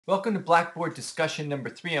Welcome to Blackboard discussion number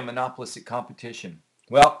 3 on monopolistic competition.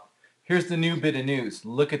 Well, here's the new bit of news.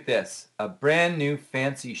 Look at this, a brand new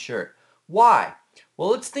fancy shirt. Why? Well,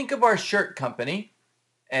 let's think of our shirt company,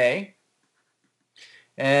 A,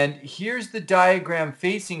 and here's the diagram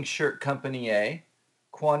facing shirt company A,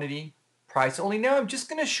 quantity, price. Only now I'm just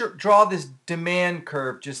going to draw this demand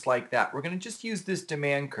curve just like that. We're going to just use this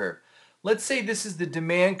demand curve. Let's say this is the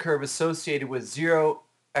demand curve associated with zero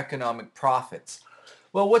economic profits.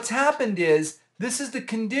 Well, what's happened is this is the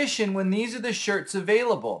condition when these are the shirts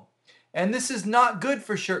available. And this is not good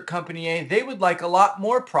for shirt company A. They would like a lot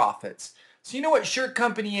more profits. So you know what shirt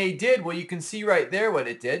company A did? Well, you can see right there what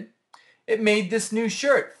it did. It made this new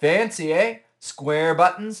shirt. Fancy, eh? Square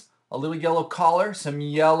buttons, a little yellow collar, some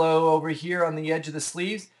yellow over here on the edge of the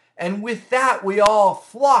sleeves. And with that, we all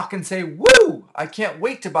flock and say, woo, I can't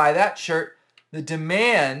wait to buy that shirt. The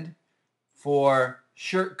demand for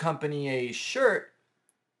shirt company A's shirt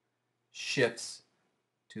shifts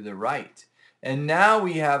to the right. And now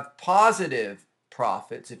we have positive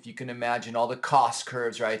profits, if you can imagine all the cost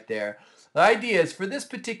curves right there. The idea is for this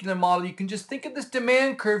particular model, you can just think of this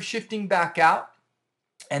demand curve shifting back out,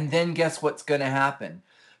 and then guess what's going to happen?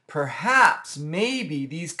 Perhaps, maybe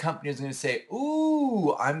these companies are going to say,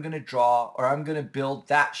 ooh, I'm going to draw or I'm going to build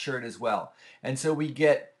that shirt as well. And so we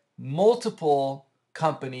get multiple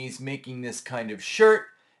companies making this kind of shirt.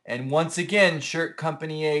 And once again, shirt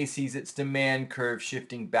company A sees its demand curve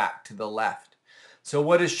shifting back to the left. So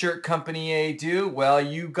what does shirt company A do? Well,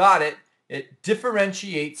 you got it. It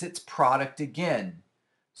differentiates its product again.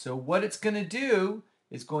 So what it's going to do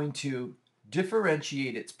is going to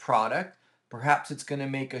differentiate its product. Perhaps it's going to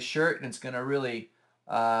make a shirt and it's going to really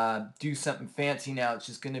do something fancy now. It's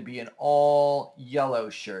just going to be an all yellow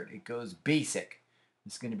shirt. It goes basic.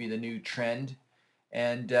 It's going to be the new trend.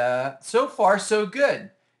 And so far, so good.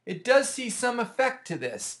 It does see some effect to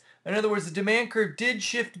this. In other words, the demand curve did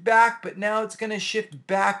shift back, but now it's going to shift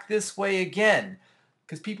back this way again.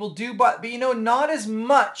 Because people do buy, but not as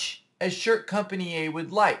much as shirt company A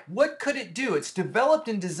would like. What could it do? It's developed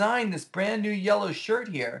and designed this brand new yellow shirt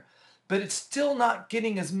here, but it's still not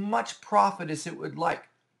getting as much profit as it would like.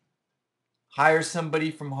 Hire somebody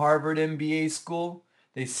from Harvard MBA school.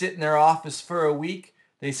 They sit in their office for a week.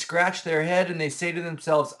 They scratch their head and they say to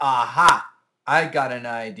themselves, aha, I got an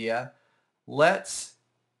idea. Let's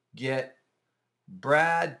get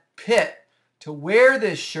Brad Pitt to wear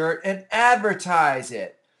this shirt and advertise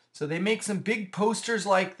it. So they make some big posters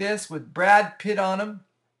like this with Brad Pitt on them.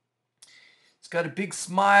 He's got a big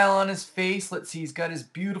smile on his face. Let's see, he's got his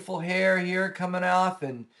beautiful hair here coming off,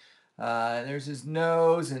 and there's his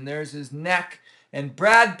nose, and there's his neck. And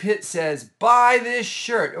Brad Pitt says, buy this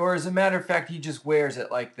shirt. Or as a matter of fact, he just wears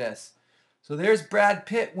it like this. So there's Brad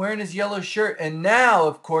Pitt wearing his yellow shirt. And now,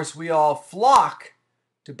 of course, we all flock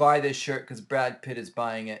to buy this shirt because Brad Pitt is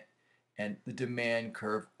buying it. And the demand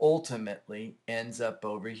curve ultimately ends up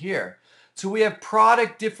over here. So we have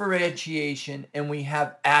product differentiation and we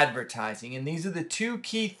have advertising. And these are the two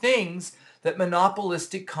key things that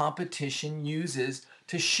monopolistic competition uses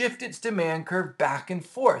to shift its demand curve back and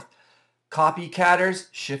forth. Copycatters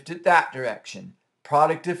shifted that direction.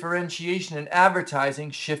 Product differentiation and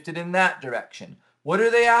advertising shifted in that direction. What are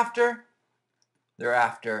they after? They're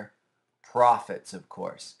after profits, of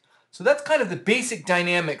course. So that's kind of the basic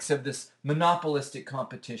dynamics of this monopolistic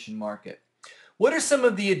competition market. What are some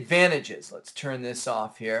of the advantages? Let's turn this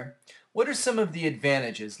off here. What are some of the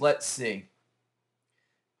advantages? Let's see.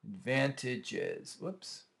 Advantages.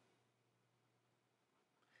 Whoops.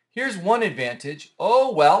 Here's one advantage.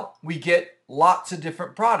 Oh, well, we get lots of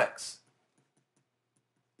different products.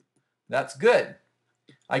 That's good.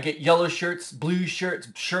 I get yellow shirts, blue shirts,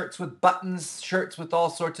 shirts with buttons, shirts with all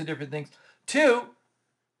sorts of different things. 2,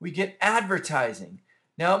 we get advertising.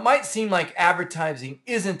 Now, it might seem like advertising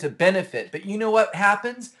isn't a benefit, but you know what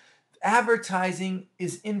happens? Advertising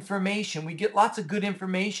is information. We get lots of good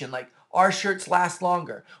information, like our shirts last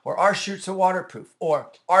longer, or our shirts are waterproof,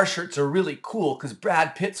 or our shirts are really cool because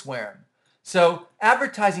Brad Pitt's wearing them. So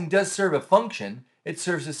advertising does serve a function. It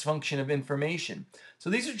serves this function of information. So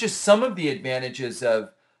these are just some of the advantages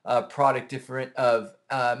of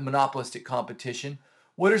monopolistic competition.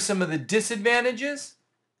 What are some of the disadvantages?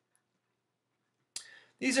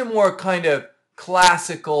 These are more kind of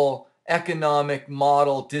classical economic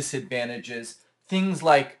model disadvantages. Things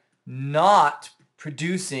like not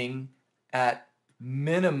producing at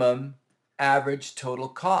minimum average total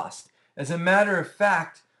cost. As a matter of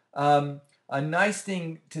fact, a nice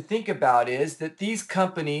thing to think about is that these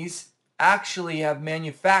companies actually have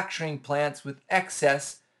manufacturing plants with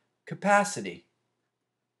excess capacity.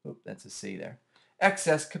 Oop, that's a C there.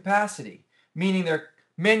 Excess capacity, meaning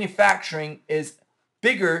manufacturing is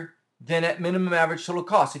bigger than at minimum average total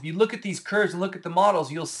cost. If you look at these curves and look at the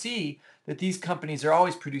models, you'll see that these companies are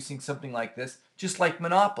always producing something like this, just like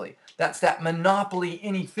monopoly. That's that monopoly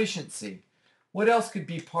inefficiency. What else could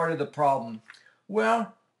be part of the problem?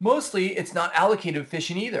 Well, mostly it's not allocative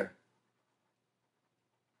efficient either.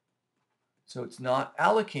 So it's not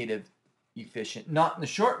allocative efficient, not in the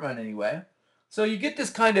short run anyway. So you get this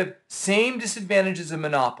kind of same disadvantages of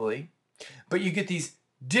monopoly, but you get these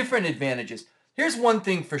different advantages. Here's one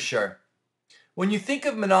thing for sure. When you think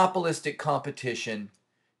of monopolistic competition,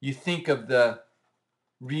 you think of the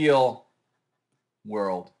real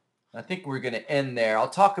world. I think we're going to end there. I'll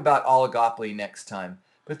talk about oligopoly next time.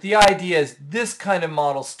 But the idea is this kind of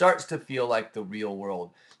model starts to feel like the real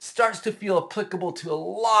world. Starts to feel applicable to a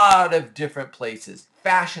lot of different places.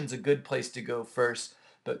 Fashion's a good place to go first,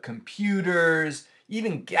 but computers,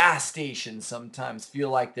 even gas stations sometimes feel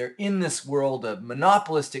like they're in this world of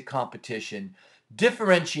monopolistic competition,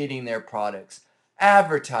 differentiating their products.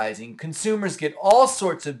 Advertising, consumers get all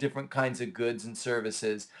sorts of different kinds of goods and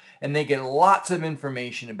services, and they get lots of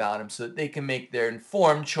information about them so that they can make their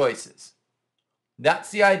informed choices.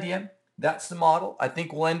 That's the idea. That's the model. I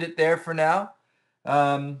think we'll end it there for now.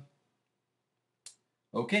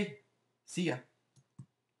 Okay. See ya.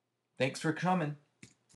 Thanks for coming.